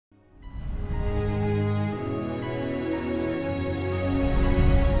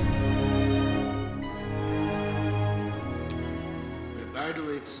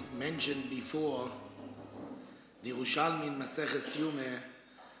Either it's mentioned before, the Yerushalmi in Maseches Yumeh,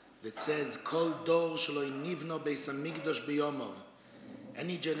 that says, Kol dor shelo nivno beis hamikdash biyomov.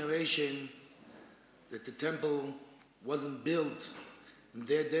 Any generation that the temple wasn't built in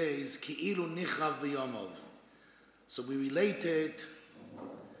their days, ki'ilu nichav biyomov. So we relate it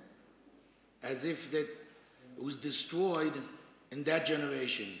as if that it was destroyed in that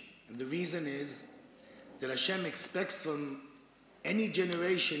generation. And the reason is that Hashem expects from any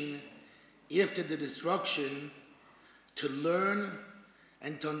generation after the destruction to learn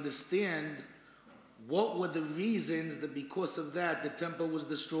and to understand what were the reasons that because of that the temple was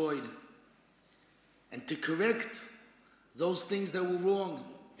destroyed, and to correct those things that were wrong.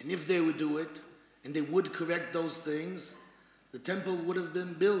 And if they would do it, and they would correct those things, the temple would have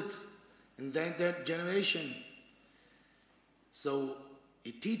been built in that generation. So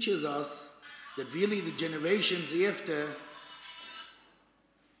it teaches us that really the generations after,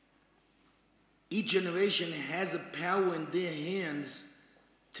 each generation has a power in their hands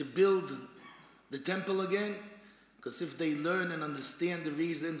to build the temple again, because if they learn and understand the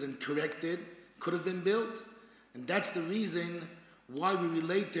reasons and correct it, could have been built. And that's the reason why we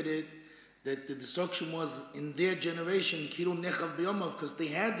related it, that the destruction was in their generation, kilu nechav b'yomov, because they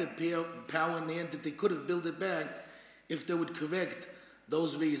had the power in the end that they could have built it back if they would correct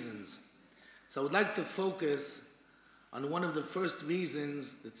those reasons. So I would like to focus on one of the first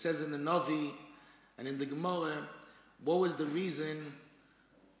reasons that says in the Navi and in the Gemara, what was the reason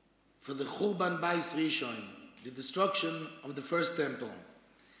for the Churban Bais Rishon, the destruction of the first temple.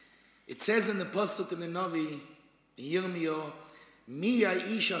 It says in the Pasuk in the Navi, in Yirmiyah, Mi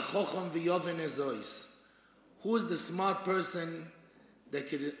ha'isha chocham v'yoven ezois. Who is the smart person that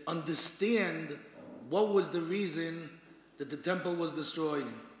could understand what was the reason that the temple was destroyed?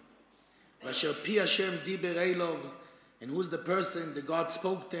 Vasher pi Hashem diber elov, and who's the person that God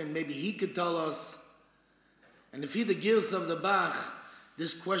spoke to him? Maybe he could tell us. And if he the Girs of the Bach,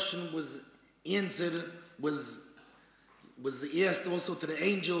 this question was answered, was asked also to the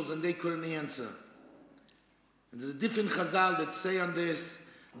angels, and they couldn't answer. And there's a different Chazal that say on this,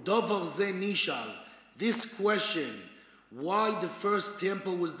 Dovar ze nishal, this question, why the first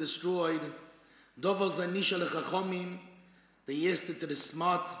temple was destroyed, Dovar ze nishal echachomim, they asked it to the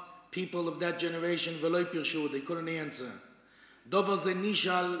smart people of that generation, Veloy Pirshu, they couldn't answer. Dovar ze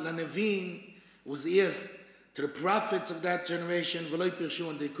nishal lanevim, was asked to the prophets of that generation, Veloy Pirshu,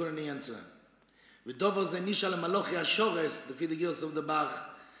 and they couldn't answer. V'dovar ze nishal malochi ashores, the Fidigils of the Bach,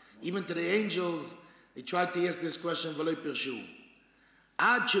 even to the angels, they tried to ask this question, Veloy Pirshu.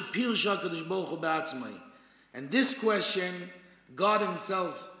 Ad shepirsha kadosh baruch hu ba'atzmai. And this question, God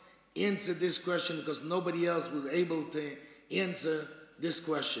himself answered this question because nobody else was able to answer this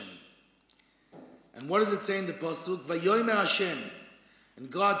question. And what does it say in the Pasuk? Vayomer Hashem. And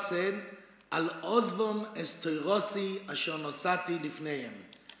God said, Al ozvom es toirosi asher nosati lifneim.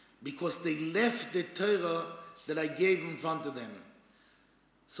 Because they left the Torah that I gave in front of them.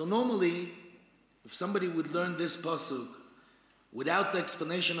 So normally, if somebody would learn this pasuk without the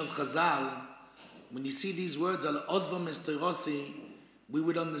explanation of Chazal, when you see these words, Al ozvam es toirosi, we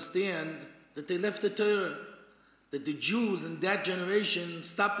would understand that they left the Torah, that the Jews in that generation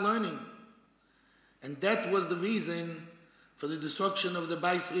stopped learning. And that was the reason for the destruction of the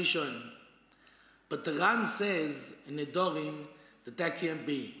Bais Rishon. But the Ran says in the Dorim that that can't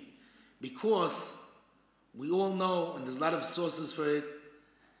be. Because we all know, and there's a lot of sources for it,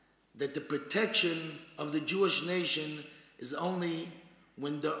 that the protection of the Jewish nation is only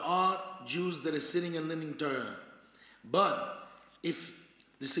when there are Jews that are sitting and learning Torah. But if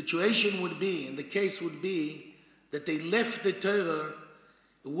the situation would be, and the case would be, that they left the Torah,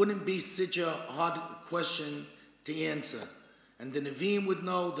 it wouldn't be such a hard question to answer. And the Nevi'im would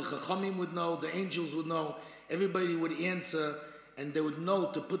know, the Chachamim would know, the angels would know, everybody would answer, and they would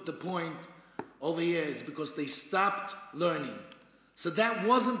know to put the point over here. It's because they stopped learning. So that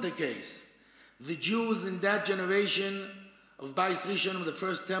wasn't the case. The Jews in that generation of Bais Rishon, of the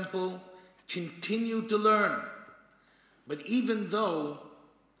first temple, continued to learn. But even though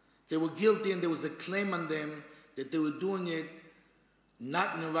they were guilty and there was a claim on them that they were doing it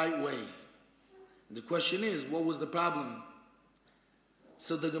not in the right way. And the question is, what was the problem?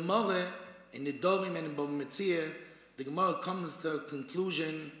 So the Gemara, in the Dorim and in Bava Metzia, the Gemara comes to a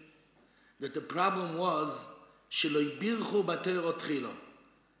conclusion that the problem was Shelo yibirchu b'Torah tchila.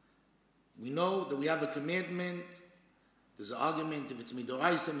 We know that we have a commandment. There's an argument if it's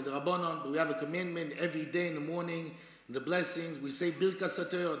midoraisa, midrabanon, but we have a commandment every day in the morning. In the blessings, we say Birkas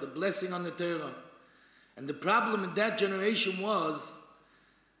HaTorah, the blessing on the Torah. And the problem in that generation was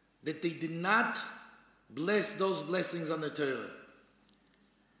that they did not bless those blessings on the Torah.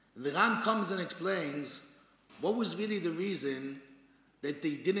 The Ran comes and explains what was really the reason that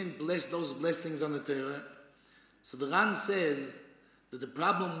they didn't bless those blessings on the Torah. So the Ran says that the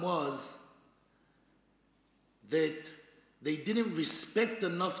problem was that they didn't respect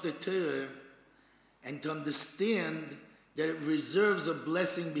enough the Torah and to understand that it reserves a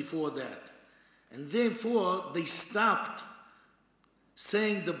blessing before that. And therefore, they stopped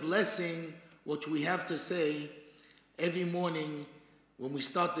saying the blessing, which we have to say every morning when we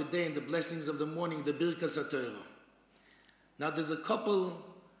start the day in the blessings of the morning, the Birkas HaTorah. Now, there's a couple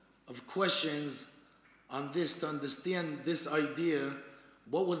of questions on this to understand this idea.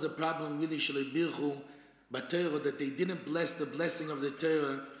 What was the problem really, Shalei Birchu, B'Torah, that they didn't bless the blessing of the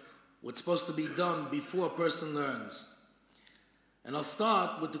Torah, what's supposed to be done before a person learns? And I'll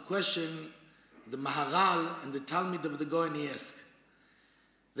start with the question the Maharal and the Talmud of the Gaon ask.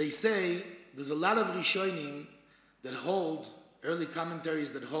 They say there's a lot of Rishonim that hold, early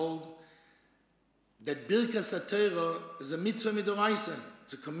commentaries that hold, that Birkas HaTorah is a mitzvah midoraisa.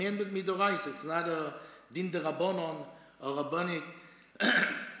 It's a commandment midoraisa. It's not a din derabanan or rabbinic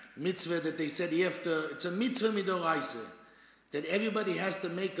mitzvah that they said after. It's a mitzvah midoraisa, that everybody has to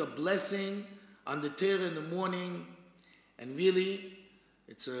make a blessing on the Torah in the morning, and really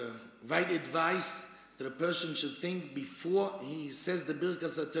it's a right advice that a person should think before he says the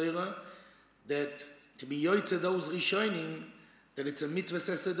Birkas HaTorah, that to be yoytze those rishonim, that it's a mitzvah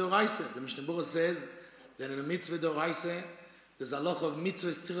sese doraisa. The Mishnah Berurah says that in a mitzvah doraisa, there's a lot of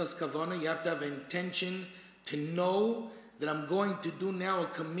mitzvahs tziras kavana. You have to have an intention to know that I'm going to do now a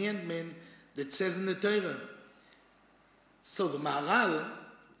commandment that says in the Torah. So the Maharal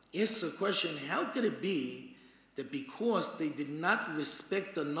asks a question, how could it be that because they did not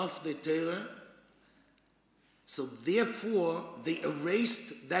respect enough the Torah, so therefore they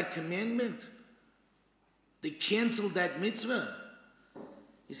erased that commandment? They canceled that mitzvah.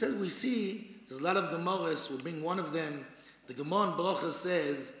 He says, we see, there's a lot of Gemaras, we'll bring one of them. The Gemara in Bracha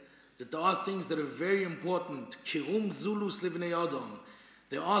says that there are things that are very important. Kirum zulus livnei Adam.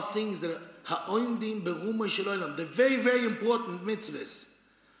 There are things that are ha'oimdim berumah shel olam. They're very, very important mitzvahs.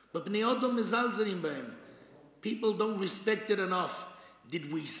 But bnei Adam mezalzelim b'hem. People don't respect it enough.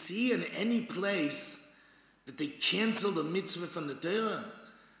 Did we see in any place that they canceled a mitzvah from the Torah?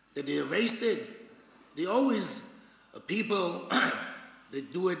 That they erased it? They always, people, they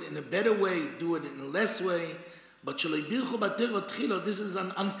do it in a better way, do it in a less way. But Shalei Birchu B'Torah Tchila, this is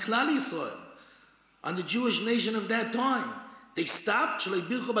on Klal Yisrael, on the Jewish nation of that time. They stopped Shalei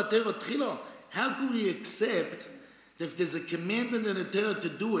Birchu B'Torah Tchila. How could we accept that if there's a commandment in the Torah to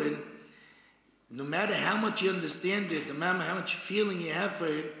do it, no matter how much you understand it, no matter how much feeling you have for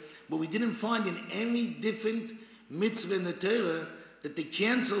it, but we didn't find in any different mitzvah in the Torah that they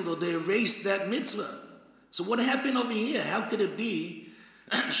canceled or they erased that mitzvah. So what happened over here? How could it be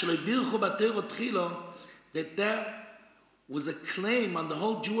that that was a claim on the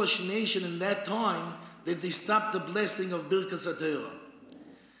whole Jewish nation in that time that they stopped the blessing of Birkas HaTorah?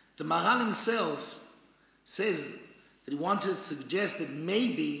 The Maharal himself says that he wanted to suggest that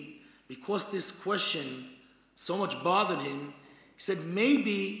maybe because this question so much bothered him, he said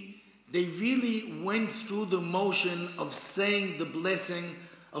maybe they really went through the motion of saying the blessing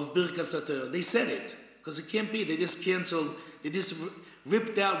of Birkas HaTorah. They said it, because it can't be. They just canceled, they just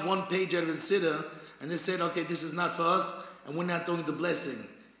ripped out one page out of the Siddur, and they said, okay, this is not for us, and we're not doing the blessing.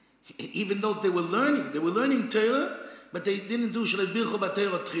 Even though they were learning Torah, but they didn't do Shalei Birchu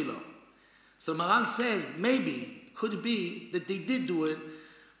B'Torah Tchila. So the Maharal says, maybe, it could be that they did do it,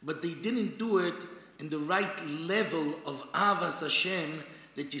 but they didn't do it in the right level of Avas Hashem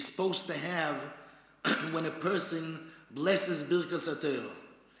that you're supposed to have when a person blesses Birkas HaTorah.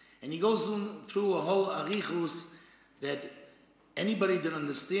 And he goes through a whole arichus that anybody that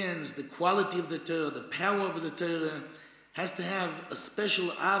understands the quality of the Torah, the power of the Torah, has to have a special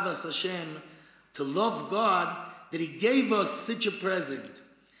Avas Hashem to love God that He gave us such a present.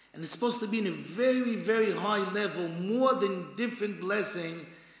 And it's supposed to be in a very, very high level, more than different blessing.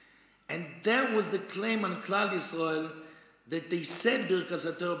 And that was the claim on Klal Yisrael, that they said Birkas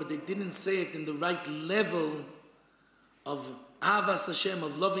HaTorah, but they didn't say it in the right level of Avas Hashem,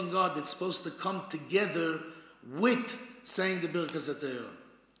 of loving God, that's supposed to come together with saying the Birkas HaTorah.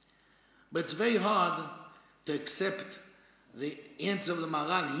 But it's very hard to accept the answer of the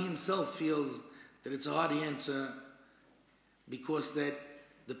Maharal. He himself feels that it's a hard answer because that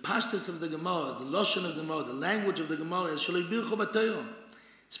the pashtus of the Gemara, the Lashon of the Gemara, the language of the Gemara is Shalei Birchu B'Torah.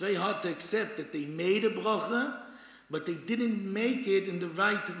 It's very hard to accept that they made a bracha, but they didn't make it in the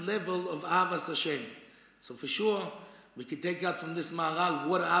right level of Avas Hashem. So for sure, we could take out from this Maharal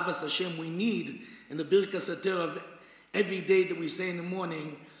what Avas Hashem we need in the Birkas HaTorah of every day that we say in the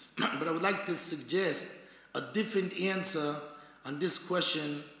morning, But I would like to suggest a different answer on this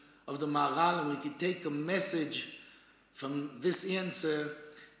question of the Maharal, and we could take a message from this answer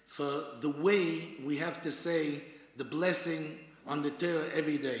for the way we have to say the blessing on the Torah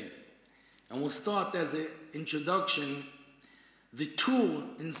every day. And we'll start as an introduction, the tool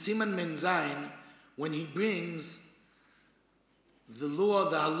in Siman Men Zayin, when he brings the law,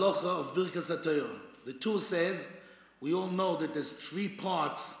 the halacha of Birkas HaTorah. The tool says, we all know that there's 3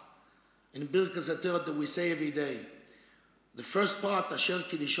 parts in Birkas HaTorah that we say every day. The first part, Asher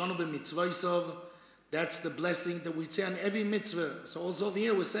Kiddishanu b'mitzvaysav, that's the blessing that we say on every mitzvah. So also over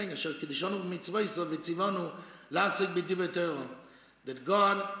here we're saying, Asher Kiddishanu b'mitzvaysav v'tzivanu lasek b'divrei Torah. That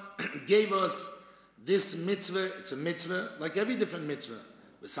God gave us this mitzvah. It's a mitzvah like every different mitzvah.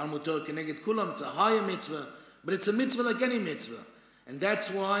 V'salmu Torah keneged kulam, it's a higher mitzvah, but it's a mitzvah like any mitzvah. And that's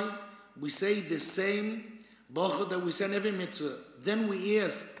why we say the same bracha that we say in every mitzvah. Then we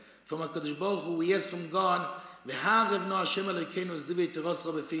ask from HaKadosh Baruch Hu, we ask from God, we're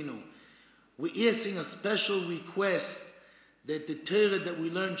asking a special request that the Torah that we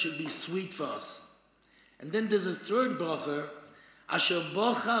learn should be sweet for us. And then there's a third bracha, Asher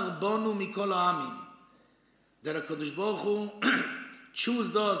bochar bonu mikol ha'amim, that HaKadosh Baruch Hu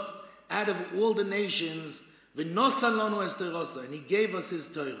chose us out of all the nations, v'nosa lanu es Torah, and He gave us His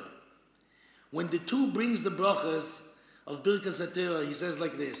Torah. When the two brings the brachas of Birkas HaTorah, he says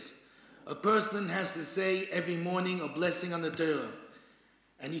like this: a person has to say every morning a blessing on the Torah,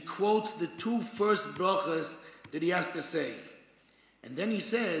 and he quotes the 2 first brachas that he has to say, and then he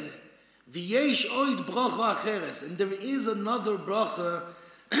says, "V'yesh oid bracha acheres," and there is another bracha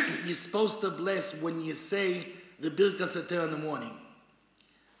you're supposed to bless when you say the Birkas HaTorah in the morning.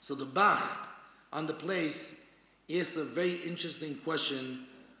 So the Bach on the place asks a very interesting question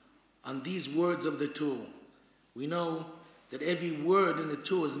on these words of the tool. We know that every word in the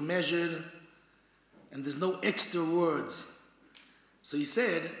tool is measured and there's no extra words. So he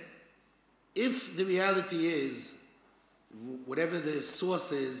said, if the reality is, whatever the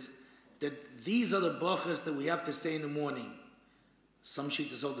source is, that these are the brachas that we have to say in the morning. Some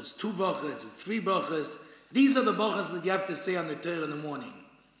shittas say there's 2 brachas, there's 3 brachas. These are the brachas that you have to say on the Torah in the morning.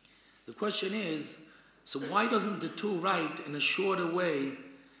 The question is, so why doesn't the tool write in a shorter way?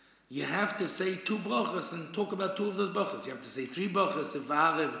 You have to say 2 brachas and talk about 2 of those brachas. You have to say 3 brachas if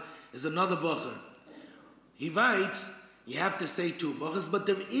V'arev is another bracha. He writes, you have to say 2 brachas, but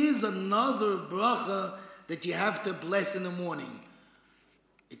there is another bracha that you have to bless in the morning.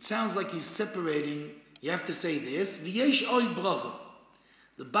 It sounds like he's separating. You have to say this, v'yesh oid bracha.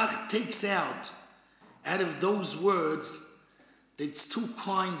 The Bach takes out of those words, that it's 2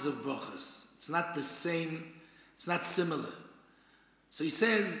 kinds of brachas. It's not the same, it's not similar. So he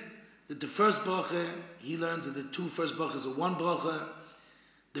says that the first bracha, he learns that the 2 first brachas are 1 bracha.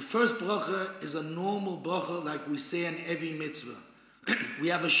 The first bracha is a normal bracha like we say in every mitzvah. We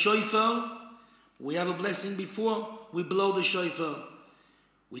have a shofar, we have a blessing before, we blow the shofar.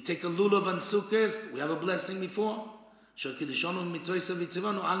 We take a lulav and sukkahs, we have a blessing before. So that's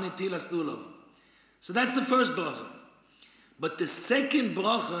the first bracha. But the second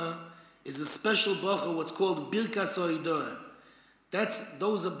bracha is a special bracha, what's called Birkas HaIdor.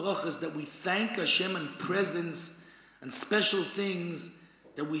 Those are brachas that we thank Hashem and presents and special things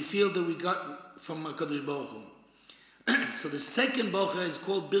that we feel that we got from HaKadosh Baruch Hu. So the second bracha is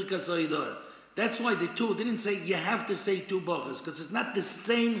called Birkas HaIdor. That's why the two didn't say you have to say 2 brachas, because it's not the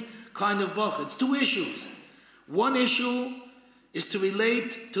same kind of bracha. It's 2 issues. One issue is to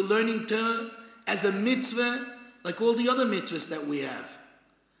relate to learning Torah as a mitzvah, like all the other mitzvahs that we have.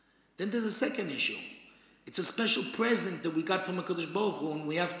 Then there's a second issue. It's a special present that we got from HaKadosh Baruch Hu, and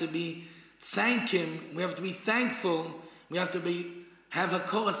we have to thank Him. We have to be thankful. We have to have a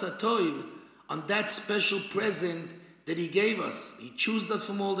koras hatoiv on that special present that He gave us. He chose us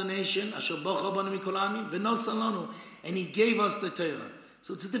from all the nation, Asher bochar banu mikol ha'amim v'nosa lanu, and He gave us the Torah.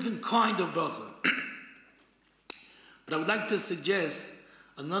 So it's a different kind of bracha. But I would like to suggest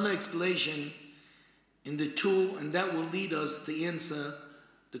another explanation in the tool, and that will lead us to answer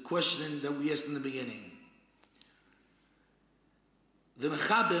the question that we asked in the beginning. The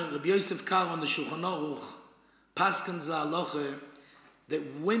Mechaber, Rabbi Yosef Kar on the Shulchan Aruch, paskins halacha that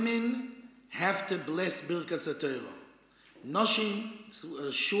women have to bless Birkas HaTorah. Noshim, it's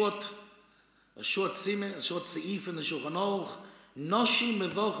a short seif in the Shulchan Aruch. Noshim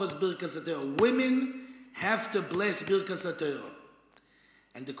mevochas Birkas HaTorah. Women have to bless Birkas HaTorah.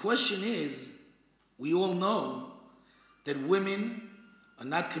 And the question is, we all know that women are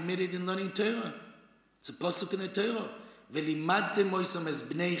not committed in learning Torah. It's a pasuk in the Torah. V'limadtem moisam es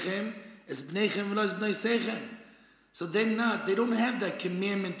bneichem v'lo es bnei seichem. So they don't have that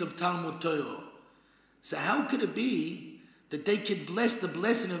commandment of Talmud Torah. So how could it be that they could bless the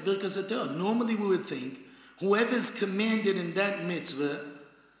blessing of Birkas HaTorah? Normally we would think whoever's commanded in that mitzvah,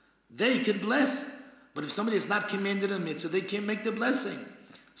 they could bless. But if somebody is not commanded in a mitzvah, they can't make the blessing.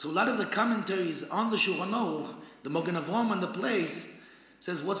 So a lot of the commentaries on the Shulchan Aruch, the Mogen Avraham on the place,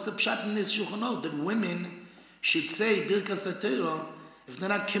 says, what's the pshat in this Shulchan Aruch? That women should say Birkas HaTorah if they're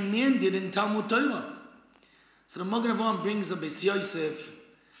not commanded in Talmud Torah. So the Mogen Avraham brings a Beis Yosef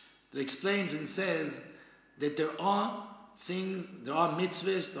that explains and says that there are things, there are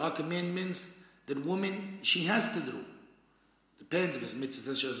mitzvahs, there are commandments that woman, she has to do. Depends if it's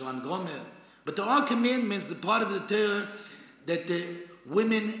mitzvah, but there are commandments, the part of the Torah that the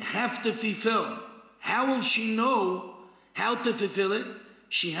women have to fulfill. How will she know how to fulfill it?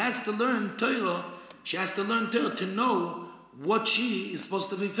 She has to learn Torah. She has to learn Torah to know what she is supposed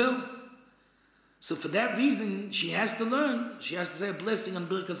to fulfill. So for that reason, she has to learn. She has to say a blessing on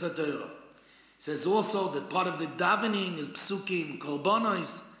Birkas HaTorah. It says also that part of the davening is psukim,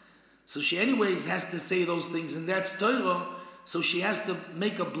 korbanos. So she anyways has to say those things, and that's Torah. So she has to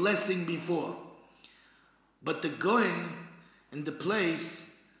make a blessing before. But the Goyen in the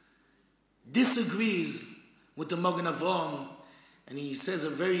place disagrees with the Mogen Avraham, and he says a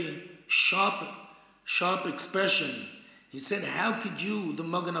very sharp expression. He said, how could you, the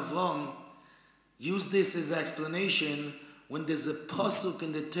Mogen Avraham, use this as an explanation when there's a pasuk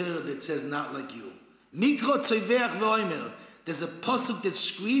in the Torah that says not like you? Mikro tzoveach v'omer. There's a pasuk that's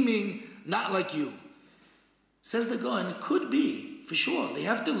screaming not like you. Says the Goyen, it could be, for sure. They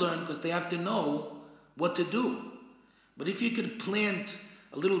have to learn because they have to know what to do. But if you could plant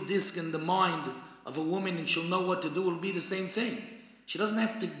a little disc in the mind of a woman and she'll know what to do, it'll be the same thing. She doesn't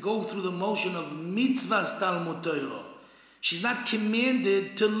have to go through the motion of mitzvahs Talmud Torah. She's not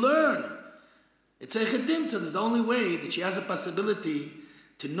commanded to learn. It's a chetimtza. It's the only way that she has a possibility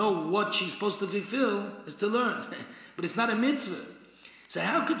to know what she's supposed to fulfill is to learn. But it's not a mitzvah. So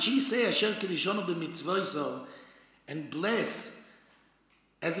how could she say Asher Kedishonu b'mitzvah and bless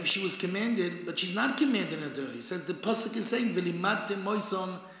as if she was commanded, but she's not commanded in Torah? He says the pasuk is saying v'limadtem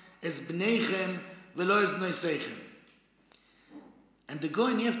moisom es bneichem v'lo es bneiseichem. And the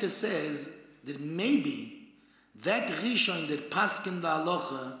Goyen Yefta says that maybe that Rishon that paskin the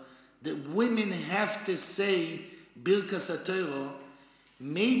halacha that women have to say Birkas HaTorah,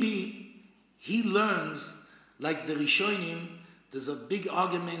 maybe he learns like the Rishonim. There's a big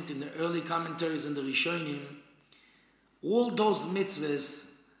argument in the early commentaries in the Rishonim. All those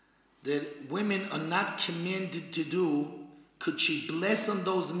mitzvahs that women are not commanded to do, could she bless on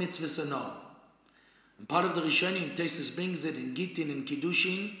those mitzvahs or no? And part of the Rishonim, Tisha brings it in Gittin and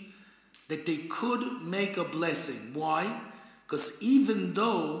Kiddushin, that they could make a blessing. Why? Because even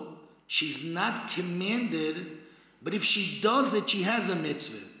though she's not commanded, but if she does it, she has a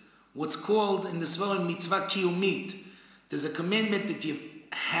mitzvah. What's called in the Svarim mitzvah kiyumit. There's a commandment that you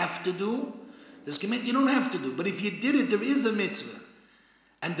have to do. There's a commandment you don't have to do. But if you did it, there is a mitzvah.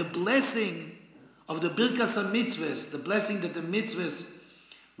 And the blessing of the Birkas HaMitzvahs, the blessing that the mitzvahs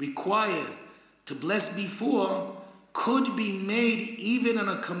require to bless before, could be made even on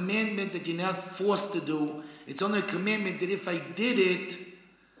a commandment that you're not forced to do. It's only a commandment that if I did it,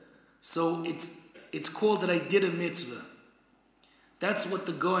 so it's called that I did a mitzvah. That's what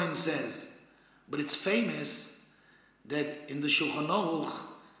the Goyen says. But it's famous that in the Shulchan Aruch,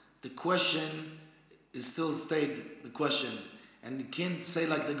 the question is still stayed the question. And you can't say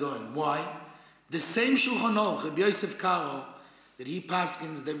like the Goyen. Why? The same Shulchan Aruch, Rabbi Yosef Karo, that he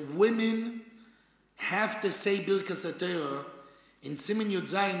paskins that women have to say Birkas HaTorah. In Siman Yud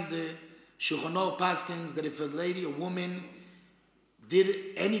Zayin, the Shulchan Aruch paskins that if a lady, a woman, did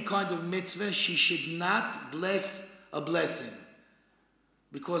any kind of mitzvah, she should not bless a blessing.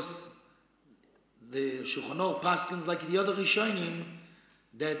 Because the Shulchan Aruch paskins like the other Rishonim,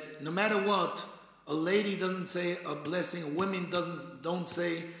 that no matter what, a lady doesn't say a blessing, a woman don't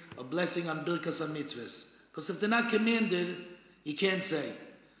say a blessing on Birkas HaMitzvahs. Because if they're not commanded, you can't say.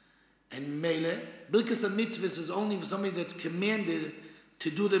 And Mele, Birkas HaMitzvahs is only for somebody that's commanded to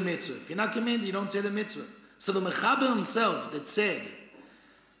do the mitzvah. If you're not commanded, you don't say the mitzvah. So the Mechaber himself that said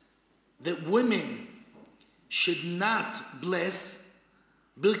that women should not bless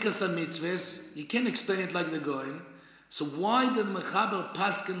Birkas HaMitzvahs, you can't explain it like the Goyen. So why did the Mechaber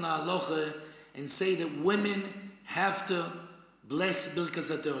paskin la halacha and say that women have to bless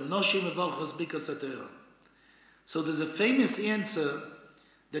Birkas HaTorah? Noshim evorchos Birkas HaTorah. So there's a famous answer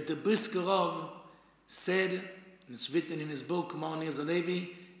that the Brisker Rav said, and it's written in his book, Ma'or Zalevi,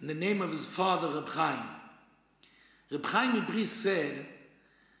 in the name of his father, Reb Chaim. Reb Chaim Ibris said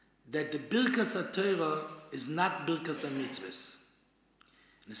that the Birkas HaTorah is not birkas and mitzvahs.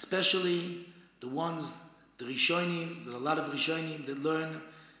 And especially the ones, the Rishonim, there are a lot of Rishonim that learn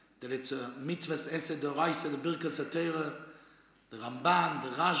that it's a mitzvahs esed d'oraisa, the birkas Torah, the Ramban, the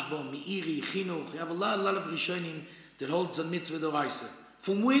Rashba, Meiri, Chinuch. You have a lot of Rishonim that holds a mitzvah d'oraisa.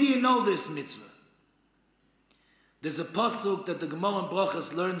 From where do you know this mitzvah? There's a pasuk that the Gemara in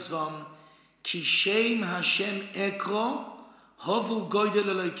Brachas learns from, Ki Shem Hashem Ekro, Hovu Goydel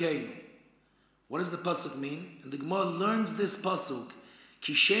Elokeinu. What does the pasuk mean? And the Gemara learns this pasuk,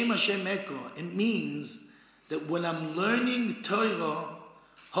 Ki Shem Hashem Ekro. It means that when I'm learning Torah,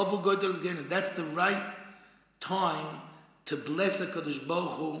 Hovu Goydel Elokeinu, that's the right time to bless HaKadosh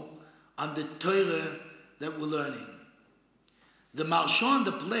Baruch Hu on the Torah that we're learning. The Nachshon,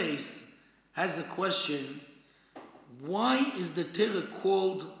 the place, has a question, why is the Torah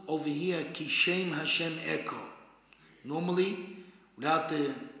called over here Ki Shem Hashem Eko? Normally, without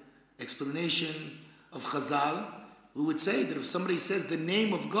the explanation of Chazal, we would say that if somebody says the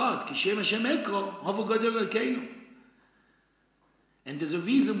name of God, Ki Shem Hashem Eko, Havu Gadol Elokeinu. And there's a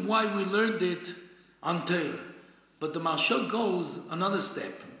reason why we learned it on Torah. But the Maharsha goes another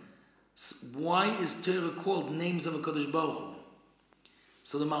step. Why is Torah called names of HaKadosh Baruch Hu?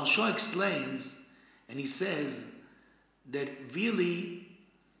 So the Maharsha explains, and he says that really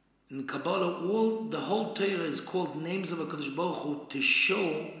in Kabbalah, the whole Torah is called names of HaKadosh Baruch Hu to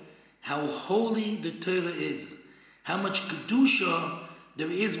show how holy the Torah is, how much Kedusha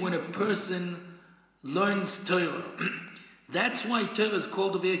there is when a person learns Torah. That's why Torah is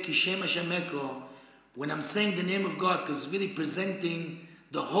called over here Ki Shem Hashem Eko, when I'm saying the name of God, because it's really presenting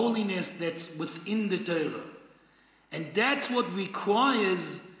the holiness that's within the Torah. And that's what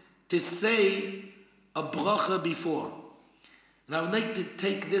requires to say a bracha before. And I would like to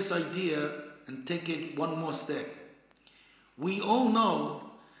take this idea and take it one more step. We all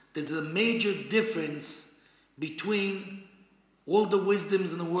know there's a major difference between all the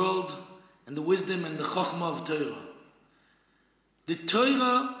wisdoms in the world and the wisdom and the chokhmah of Torah. The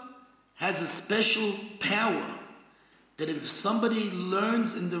Torah has a special power that if somebody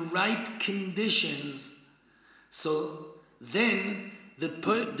learns in the right conditions, so then the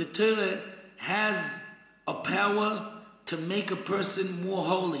Torah has a power to make a person more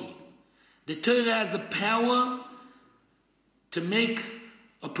holy. The Torah has the power to make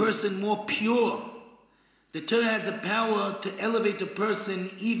a person more pure. The Torah has the power to elevate a person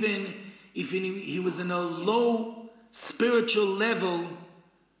even if he was in a low spiritual level,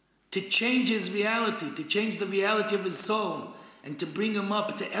 to change his reality, to change the reality of his soul, and to bring him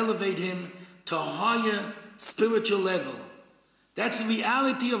up, to elevate him to a higher spiritual level. That's the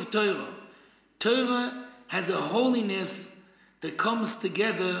reality of Torah. Torah has a holiness that comes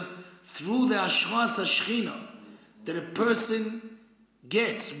together through the Ashras HaShechina that a person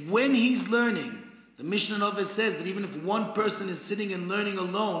gets when he's learning. The Mishnah Nova says that even if one person is sitting and learning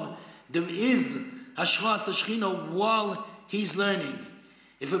alone, there is Ashras HaShechina while he's learning.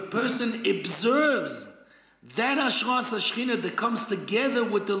 If a person observes that Ashras HaShechina that comes together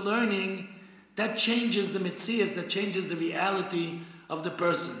with the learning, that changes the metzias, that changes the reality of the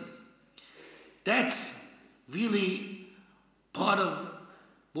person. That's really part of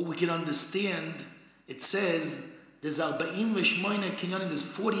what we can understand. It says there's 48 kinyonim, there's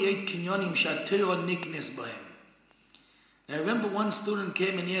 48 kinyonim shatera niknes b'hem. And I remember one student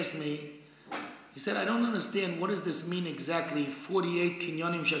came and asked me, he said, I don't understand, what does this mean exactly, 48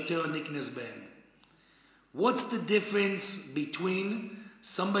 kinyonim shatera niknes b'hem? What's the difference between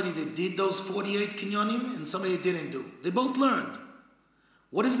somebody that did those 48 kinyonim and somebody that didn't do? They both learned.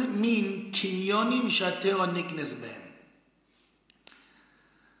 What does it mean, kinyonim shatera niknes b'hem?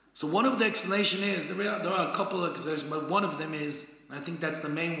 So one of the explanation is, there are a couple of explanations, but one of them is, I think that's the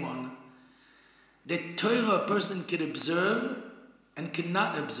main one, that Torah a person can observe and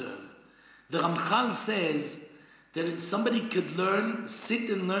cannot observe. The Ramchal says that if somebody could learn, sit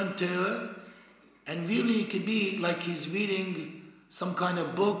and learn Torah, and really it could be like he's reading some kind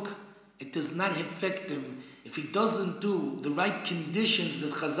of book. It does not affect him. If he doesn't do the right conditions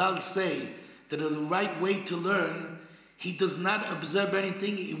that Chazal say that are the right way to learn, he does not observe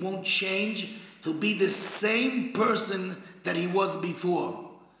anything. He won't change. He'll be the same person that he was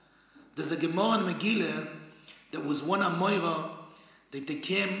before. There's a Gemara in Megillah that was one Amoira that they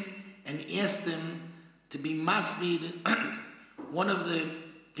came and asked him to be masbid one of the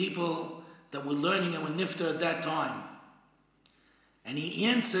people that were learning and were nifter at that time. And he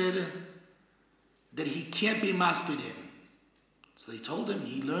answered that he can't be masbid him. So they told him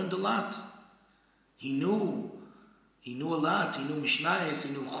he learned a lot. He knew a lot. He knew Mishnayos,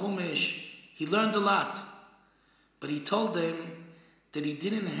 he knew Chumash. He learned a lot. But he told them that he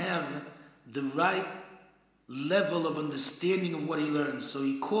didn't have the right level of understanding of what he learned. So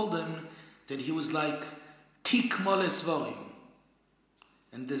he called him that he was like Tik Moles Vorim.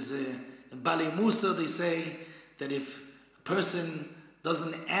 And there's in Balei Musa they say that if a person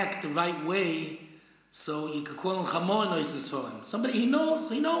doesn't act the right way, so you could call him Chamor Noises for him. Somebody he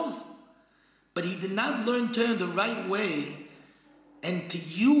knows. But he did not learn Torah the right way, and to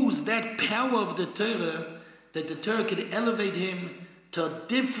use that power of the Torah, that the Torah could elevate him to a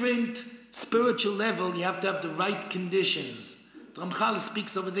different spiritual level, you have to have the right conditions. The Ramchal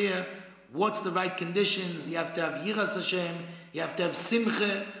speaks over there, what's the right conditions? You have to have Yiras Hashem, you have to have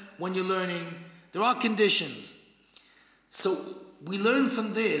Simcha when you're learning. There are conditions. So we learn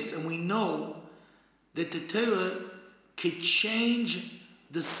from this, and we know that the Torah could change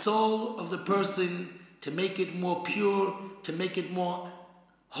the soul of the person to make it more pure, to make it more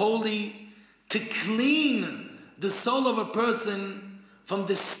holy, to clean the soul of a person from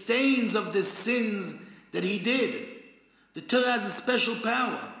the stains of the sins that he did. The Torah has a special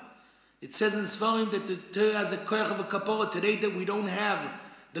power. It says in Sfarim that the Torah has a koyach of a kapora. Today that we don't have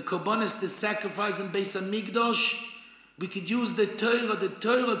the korbanos to sacrifice in Beis HaMikdash, we could use the Torah. The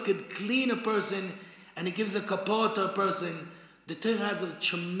Torah could clean a person, and it gives a kapora to a person. The Torah has a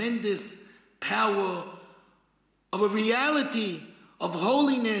tremendous power of a reality of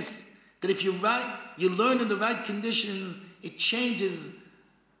holiness that if you learn in the right conditions, it changes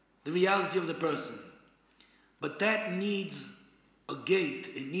the reality of the person. But that needs a gate,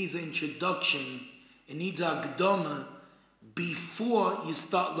 it needs an introduction, it needs a Akdama before you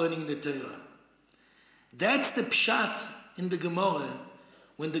start learning the Torah. That's the pshat in the Gemara,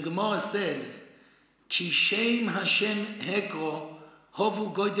 when the Gemara says, Ki Shem Hashem Hekro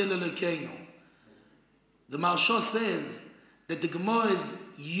Hovu Goydel Elokeinu. The Maharsha says that the Gemara is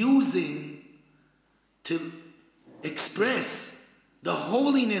using to express the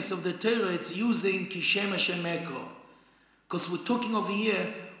holiness of the Torah. It's using Ki Shem Hashem Hekro. Because we're talking over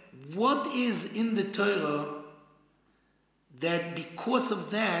here, what is in the Torah that because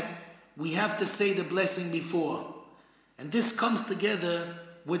of that, we have to say the blessing before. And this comes together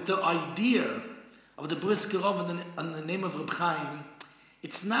with the idea of the Brisker Rav in the name of Reb Chaim.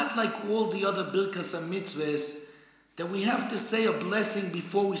 It's not like all the other Birkas and mitzvahs that we have to say a blessing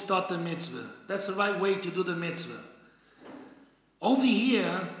before we start the mitzvah. That's the right way to do the mitzvah. Over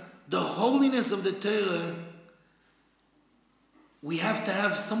here, the holiness of the Torah, we have to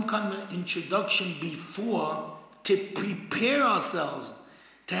have some kind of introduction before to prepare ourselves,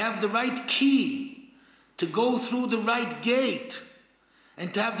 to have the right key, to go through the right gate,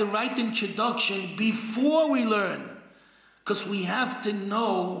 and to have the right introduction before we learn. Because we have to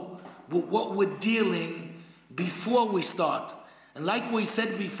know what we're dealing before we start. And like we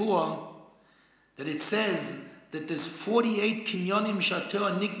said before, that it says that there's 48 kinyonim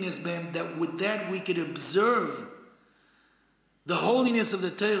shater niknes b'hem, that with that we could observe the holiness of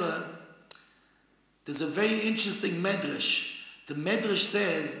the Torah. There's a very interesting medrash. The medrash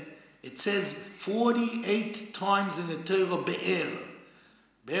says, it says 48 times in the Torah be'er.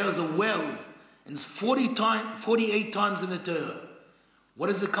 Be'er is a well, and it's 48 times in the Torah. What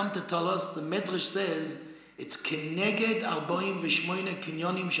does it come to tell us? The medrash says it's keneged 48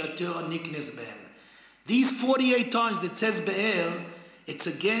 kinyonim shater niknes b'hem. These 48 times that says be'er, it's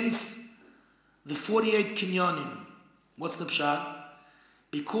against the 48 kinyonim. What's the pshat?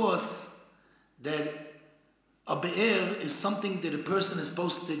 Because that a be'er is something that a person is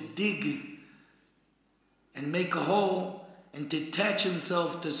supposed to dig and make a hole and to attach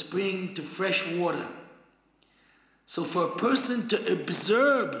himself to a spring, to fresh water. So for a person to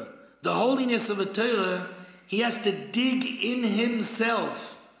observe the holiness of a Torah, he has to dig in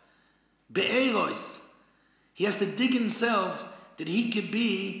himself. Be'eros. He has to dig himself that he could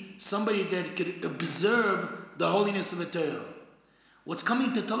be somebody that could observe the holiness of a Torah. What's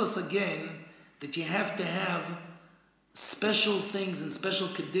coming to tell us again, that you have to have special things and special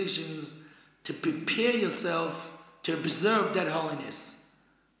conditions to prepare yourself to observe that holiness.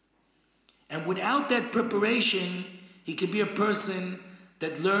 And without that preparation, he could be a person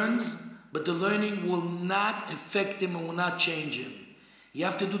that learns, but the learning will not affect him and will not change him. You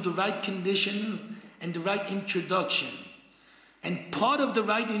have to do the right conditions and the right introduction. And part of the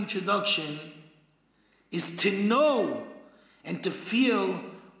right introduction is to know and to feel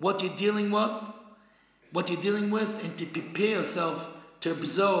what you're dealing with, and to prepare yourself to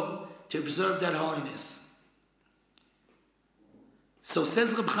observe that holiness. So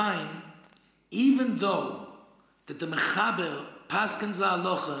says Reb Chaim, even though that the Mechaber paskins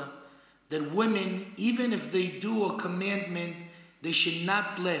halacha that women, even if they do a commandment, they should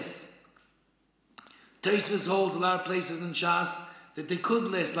not bless. Tosfos holds a lot of places in Shas that they could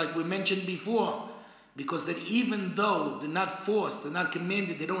bless, like we mentioned before. because that even though they're not forced, they're not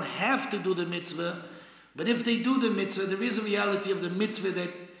commanded, they don't have to do the mitzvah, but if they do the mitzvah, there is a reality of the mitzvah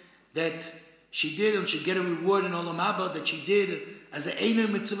that she did, and she get a reward in Olam Haba that she did as an Einer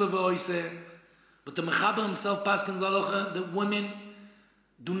mitzvah v'oiseh. But the Mechaber himself, Paskins Halacha, that women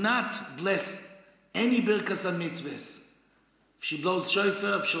do not bless any birkas on mitzvahs. If she blows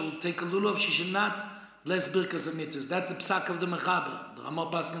shofar, if she'll take a lulav, she should not bless birkas on mitzvahs. That's the psak of the Mechaber. The Ramah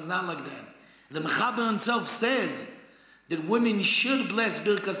Paskins not like that. The Mechaber himself says that women should bless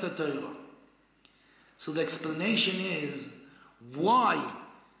birkas HaTorah. So the explanation is why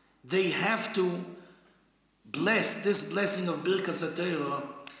they have to bless this blessing of birkas HaTorah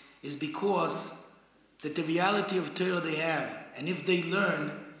is because that the reality of Torah they have, and if they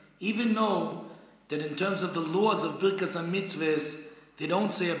learn, even though that in terms of the laws of birkas HaMitzvahs, they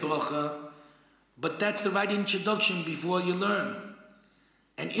don't say a bracha, but that's the right introduction before you learn.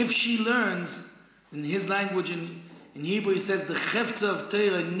 And if she learns, in his language, in Hebrew, he says the chefza of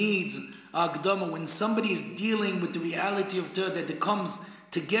Torah needs Akdama. When somebody is dealing with the reality of Torah, that it comes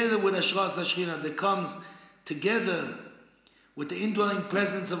together with Ashras Hashchina, that comes together with the indwelling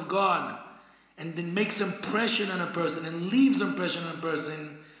presence of God, and then makes impression on a person and leaves impression on a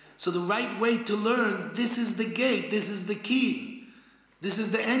person. So the right way to learn, this is the gate, this is the key, this is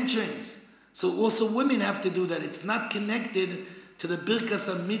the entrance. So also women have to do that. It's not connected to the birkas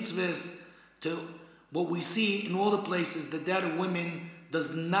HaMitzvahs, to what we see in all the places that a women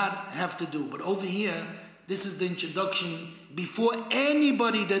does not have to do. But over here, this is the introduction before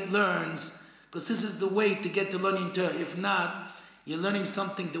anybody that learns, because this is the way to get to learning Torah. If not, you're learning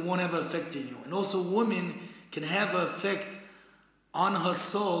something that won't have an effect in you. And also women can have an effect on her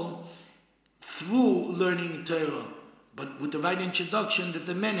soul through learning Torah, but with the right introduction that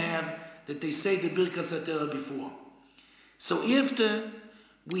the men have, that they say the birkas HaTorah before. So after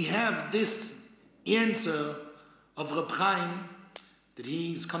we have this answer of Reb Chaim, that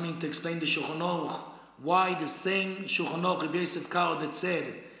he's coming to explain the Shulchan Aruch, why the same Shulchan Aruch, Rabbi Yosef Karo, that said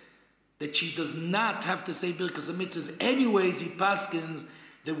that she does not have to say birkas HaMitzvahs, anyways he paskins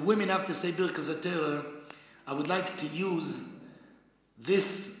that women have to say birkas HaTorah. I would like to use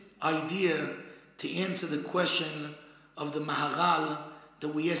this idea to answer the question of the Maharal that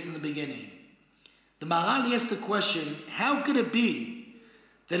we asked in the beginning. The Maharal asked the question, how could it be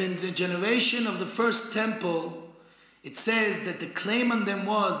that in the generation of the first temple, it says that the claim on them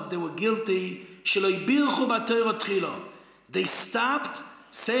was they were guilty. They stopped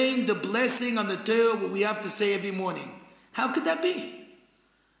saying the blessing on the Torah, what we have to say every morning. How could that be?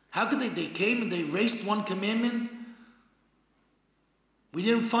 How could they came and they erased one commandment? We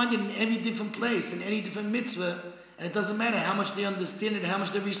didn't find it in every different place, in any different mitzvah, and it doesn't matter how much they understand it, how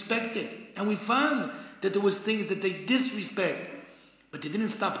much they respect it. And we found that there was things that they disrespect, but they didn't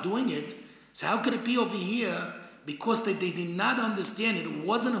stop doing it. So how could it be over here? Because they did not understand it. It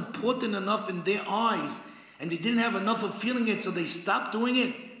wasn't important enough in their eyes, and they didn't have enough of feeling it, so they stopped doing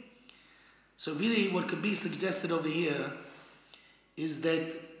it. So really what could be suggested over here is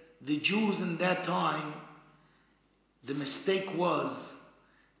that the Jews in that time, the mistake was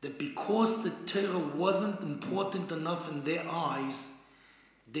that because the Torah wasn't important enough in their eyes,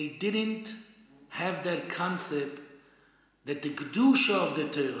 they didn't have that concept that the Kedusha of the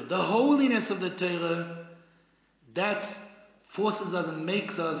Torah, the holiness of the Torah, that forces us and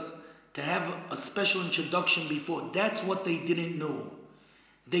makes us to have a special introduction before. That's what they didn't know.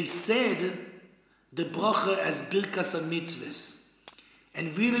 They said the bracha as birkas HaMitzvahs.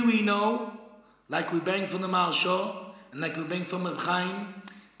 And really we know, like we bring from the Maharsha, and like we bring from Reb Chaim,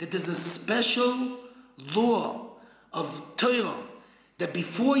 that there's a special law of Torah, that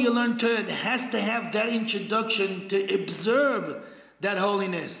before you learn Torah, it has to have that introduction to observe that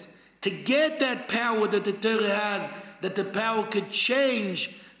holiness, to get that power that the Torah has, that the power could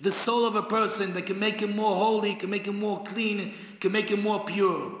change the soul of a person, that can make him more holy, can make him more clean, can make him more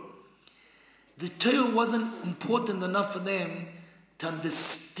pure. The Torah wasn't important enough for them to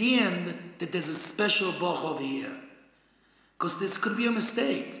understand that there's a special bracha over here. Because this could be a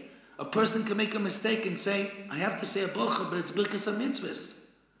mistake. A person can make a mistake and say, I have to say a bracha, but it's birkas HaMitzvahs.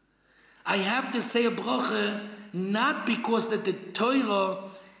 I have to say a bracha not because that the Torah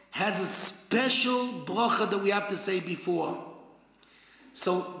has a special bracha that we have to say before.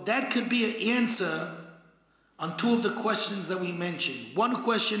 So that could be an answer on two of the questions that we mentioned. One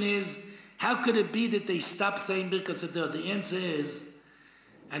question is, how could it be that they stopped saying birkas HaTorah? The answer is,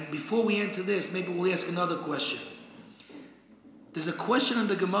 and before we answer this, maybe we'll ask another question. There's a question in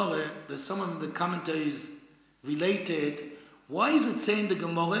the Gemara that some of the commentaries related. Why is it saying the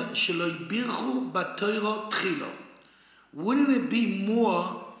Gemara, Shelo yibirchu b'Torah tchilo? Wouldn't it be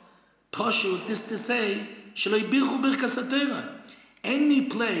more Pashut is to say, Shaloi birchu birkas HaTorah. Any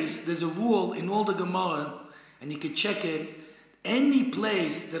place, there's a rule in all the Gemara, and you can check it, any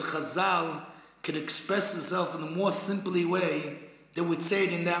place that Chazal could express itself in a more simply way, they would say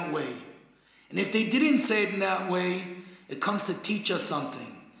it in that way. And if they didn't say it in that way, it comes to teach us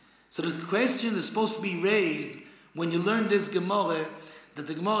something. So the question is supposed to be raised when you learn this Gemara, that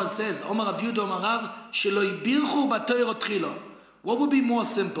the Gemara says, Omar Rav Yudah Omar Rav, Sheloi birchu b'Torah tchila. What would be more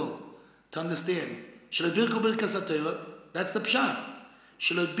simple to understand? Sheloi birchu birkas HaTorah, that's the pshat.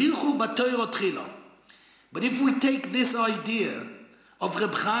 Sheloi birchu b'Torah tchila. But if we take this idea of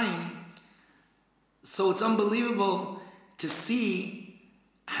Reb Chaim, so it's unbelievable to see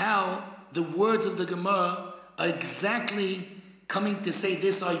how the words of the Gemara are exactly coming to say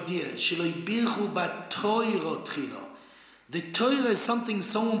this idea. Sheloi birchu b'Torah tchila. The Torah is something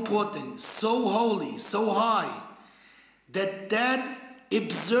so important, so holy, so high, that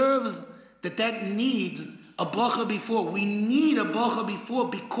observes that needs a bracha before. We need a bracha before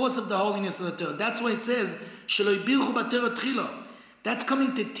because of the holiness of the Torah. That's why it says, Sheloi birchu b'Torah tchila. That's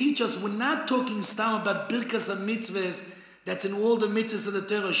coming to teach us. We're not talking stam about birkas mitzvahs. That's in all the mitzvahs of the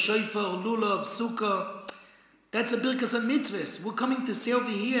Torah, shofar, lulav, sukkah. That's a birkas mitzvahs. We're coming to say over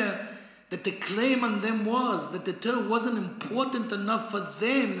here that the claim on them was that the Torah wasn't important enough for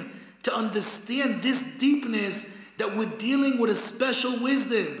them to understand this deepness, that we're dealing with a special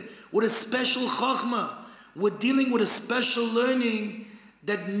wisdom, with a special chachma. We're dealing with a special learning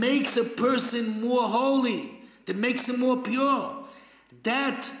that makes a person more holy, that makes him more pure.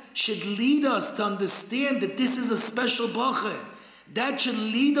 That should lead us to understand that this is a special bracha. That should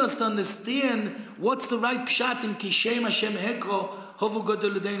lead us to understand what's the right pshat in Kishem Hashem Hekro Hovu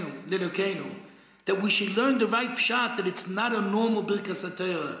Godoludenu Lelokenu. That we should learn the right pshat, that it's not a normal birkas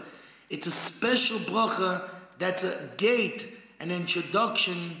HaTorah. It's a special bracha that's a gate, an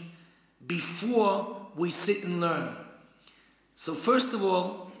introduction before we sit and learn. So first of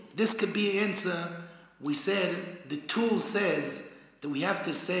all, this could be an answer. We said, the tool says that we have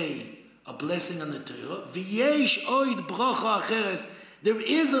to say a blessing on the Torah. V'yesh oid bracha acheres. There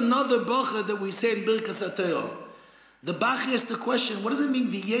is another bracha that we say in birkas HaTorah. The Bach asked the question, what does it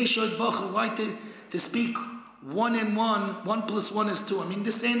mean, v'yesh oid bracha? Why to speak 1 and 1, 1 plus 1 is 2? I mean,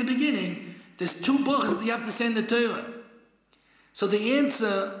 to say in the beginning, there's 2 brachas that you have to say in the Torah. So the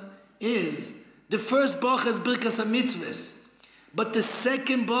answer is, the first bracha is birkas mitzvahs, but the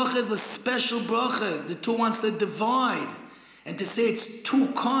second bracha is a special bracha. The Torah wants to divide and to say it's 2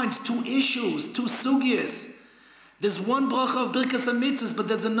 kinds, 2 issues, 2 sugyas. There's one bracha of birkas mitzvahs, but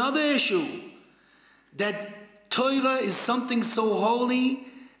there's another issue, that Torah is something so holy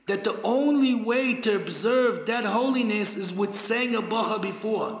that the only way to observe that holiness is with saying a bracha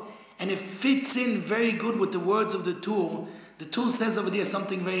before. And it fits in very good with the words of the Tur. The Tur says over there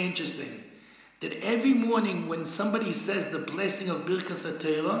something very interesting, that every morning when somebody says the blessing of birkas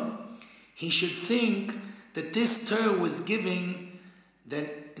HaTorah, he should think that this Torah was giving,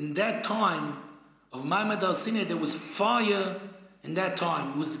 that in that time of Ma'amad Har Sinai there was fire in that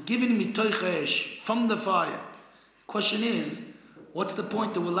time. It was given mitoich esh, from the fire. Question is, what's the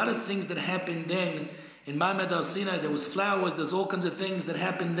point? There were a lot of things that happened then in Ma'amad Har Sinai. There was flowers, there's all kinds of things that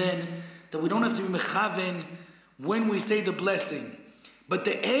happened then that we don't have to be mechaven when we say the blessing. But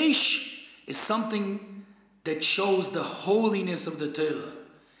the esh is something that shows the holiness of the Torah.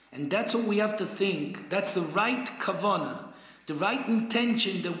 And that's what we have to think. That's the right kavanah, the right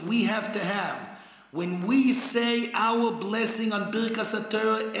intention that we have to have when we say our blessing on birkas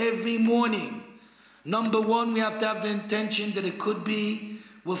HaTorah every morning. Number 1, we have to have the intention that it could be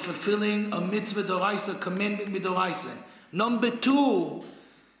we're fulfilling a mitzvah d'oraisa, commandment midoraisa. Number 2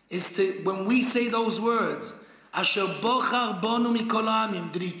 is to, when we say those words, Asher bochar bonu mikol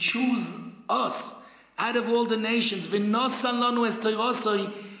ha'amim, did he choose us out of all the nations? V'nosan lanu es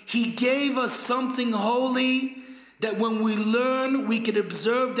torosoi, he gave us something holy that when we learn, we could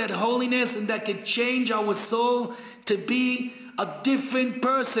observe that holiness and that could change our soul to be a different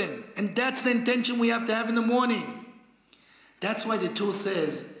person. And that's the intention we have to have in the morning. That's why the Torah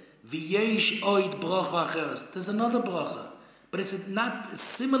says, V'yesh oid bracha acheres. There's another bracha, but it's not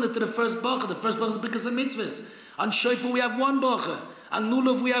similar to the first bracha. The first bracha is because of mitzvahs. On shofar we have 1 bracha. On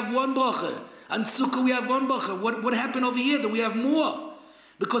lulav we have 1 bracha. On sukkah we have 1 bracha. What happened over here that we have more?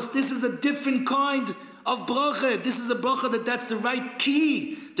 Because this is a different kind of bracha. This is a bracha that's the right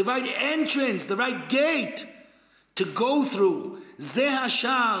key, the right entrance, the right gate to go through. Zeh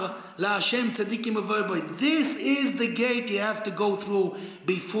hashar la'Hashem tzadikim avoy. This is the gate you have to go through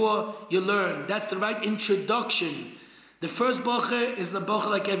before you learn. That's the right introduction. The first bracha is the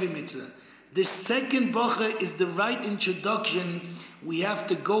bracha like every mitzvah. The second bracha is the right introduction we have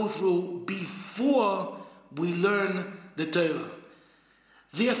to go through before we learn the Torah.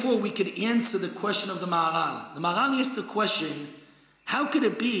 Therefore, we could answer the question of the Maharal. The Maharal asked the question, how could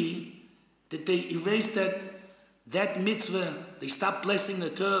it be that they erased that mitzvah, they stopped blessing the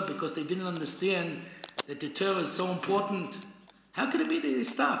Torah because they didn't understand that the Torah is so important? How could it be that they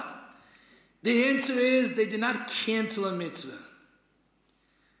stopped? The answer is they did not cancel a mitzvah.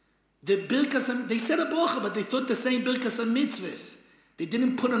 The birkas, they said a bracha, but they thought the same birkas and mitzvahs. They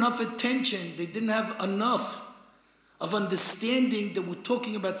didn't put enough attention. They didn't have enough of understanding that we're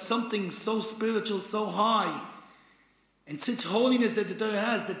talking about something so spiritual, so high, and such holiness that the Torah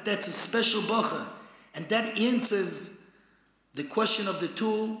has, that's a special bracha. And that answers the question of the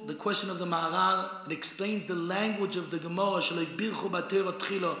two, the question of the Maharal. It explains the language of the Gemara.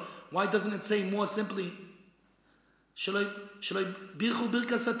 Why doesn't it say more simply, birchu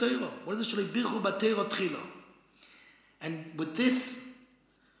birkas haTorah? What is it? Birchu b'Torah tchila. And with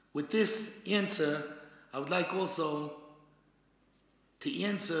this answer, I would like also to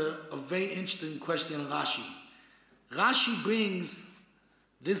answer a very interesting question in Rashi. Rashi brings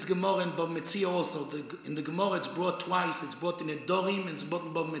this Gemara in Bava Metzia also. In the Gemara it's brought twice. It's brought in Edorim and it's brought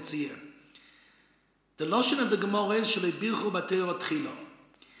in Bava Metzia. The Lashon of the Gemara is Shalei birchu b'Torah tchila.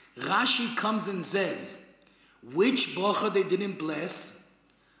 Rashi comes and says, which bracha they didn't bless?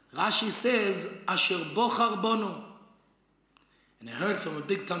 Rashi says, Asher bochar bonu. And I heard from a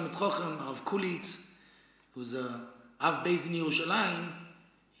big Talmid Chacham, Rav Kulitz, who's a Av based in Yerushalayim.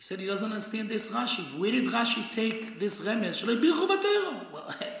 He said he doesn't understand this Rashi. Where did Rashi take this remez? Shalei birchu b'Torah.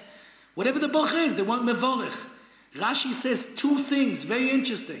 Well, whatever the bracha is, they want mevorech. Rashi says two things, very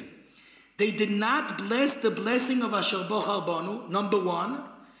interesting. They did not bless the blessing of Asher bochar bonu, number one.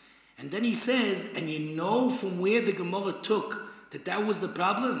 And then he says, and you know from where the Gemara took that was the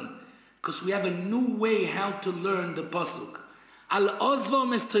problem? Because we have a new way how to learn the pasuk. Al ozva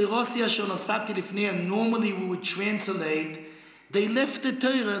mesterosia shonosati lifnei. Normally we would translate, they left the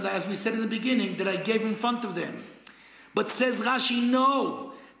Torah, as we said in the beginning, that I gave in front of them. But says Rashi,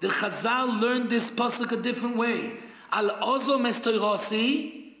 no. The Chazal learned this pasuk a different way. Al ozva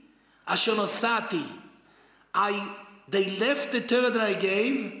mesterosi ashonosati. They left the Torah that I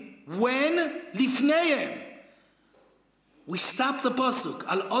gave. When? Lifneim. We stop the pasuk.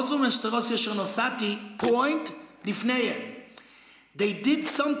 Al ozva mesterosia ashonosati. Point. Lifneim. They did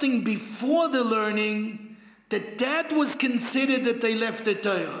something before the learning that was considered that they left the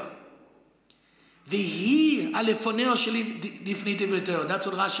Torah. V'hi alefoneo sheli lifnei divrei Torah. That's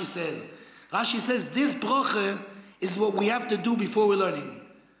what Rashi says. Rashi says this bracha is what we have to do before we're learning.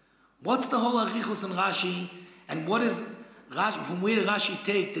 What's the whole arichus in Rashi? And what is Rashi, from where did Rashi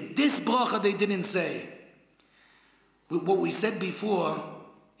take that this bracha they didn't say? What we said before,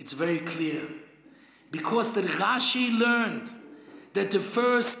 it's very clear. Because that Rashi learned that the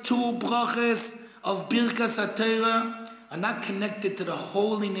first two brachas of Birkas HaTorah are not connected to the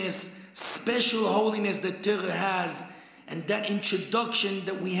holiness, special holiness that Torah has, and that introduction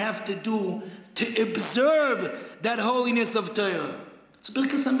that we have to do to observe that holiness of Torah. It's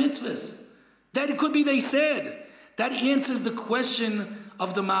Birkas HaMitzvahs. That it could be they said. That answers the question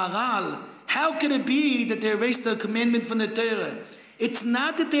of the Maharal. How could it be that they erased the commandment from the Torah? It's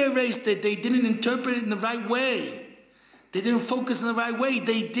not that they erased it, they didn't interpret it in the right way. They didn't focus in the right way.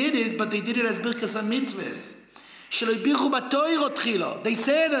 They did it, but they did it as birkas ha-mitzvahs. Shalei birchu b'Torah tchila. They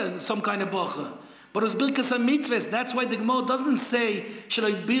said some kind of bracha, but it was birkas ha-mitzvahs. That's why the Gemara doesn't say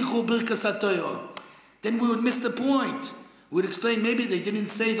shalei birchu birkas ha-Torah. Then we would miss the point. We would explain maybe they didn't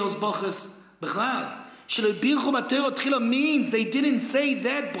say those brachas b'chlal. Shalei birchu b'Torah tchila means they didn't say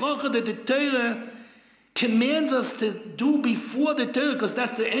that bracha that the Torah commands us to do before the Torah, because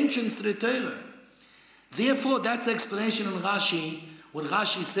that's the entrance to the Torah. Therefore, that's the explanation in Rashi. What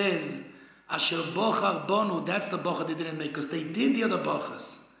Rashi says, Asher bochar bonu, that's the bracha they didn't make, because they did the other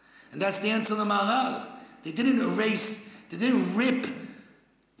brachas. And that's the answer to the Maharal. They didn't erase, they didn't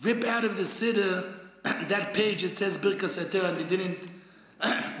rip out of the Siddur that page that says Birkas HaTorah, and they didn't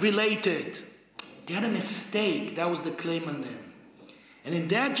relate it. They had a mistake. That was the claim on them. And in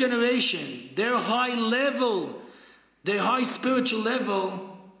that generation, their high level, their high spiritual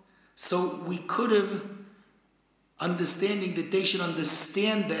level, so we could have understanding that they should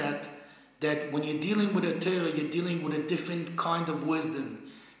understand that when you're dealing with a Torah, you're dealing with a different kind of wisdom.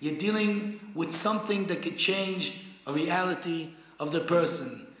 You're dealing with something that could change a reality of the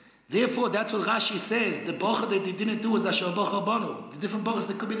person. Therefore, that's what Rashi says. The bracha that they didn't do is Asher bochar bonu. The different brachas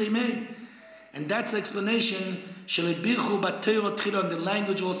that could be they made. And that's the explanation, Shalei birchu b'Torah tchila, in the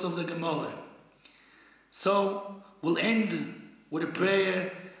language also of the Gemara. So, we'll end with a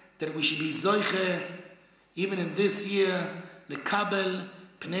prayer that we should be zoiche, even in this year, lekabel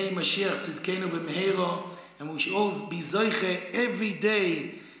pnei Mashiach tzidkenu b'mehero, and we should always be zoiche every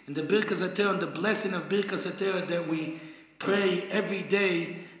day in the Birkas HaTorah, the blessing of Birkas HaTorah, that we pray every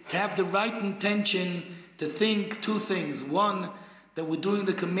day to have the right intention, to think two things. One, that we're doing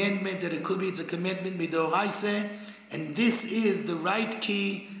the commandment, that it's a commandment midoraisa, and this is the right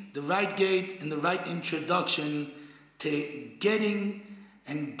key, the right gate, and the right introduction to getting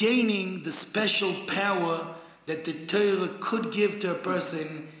and gaining the special power that the Torah could give to a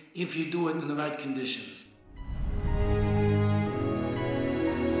person if you do it in the right conditions.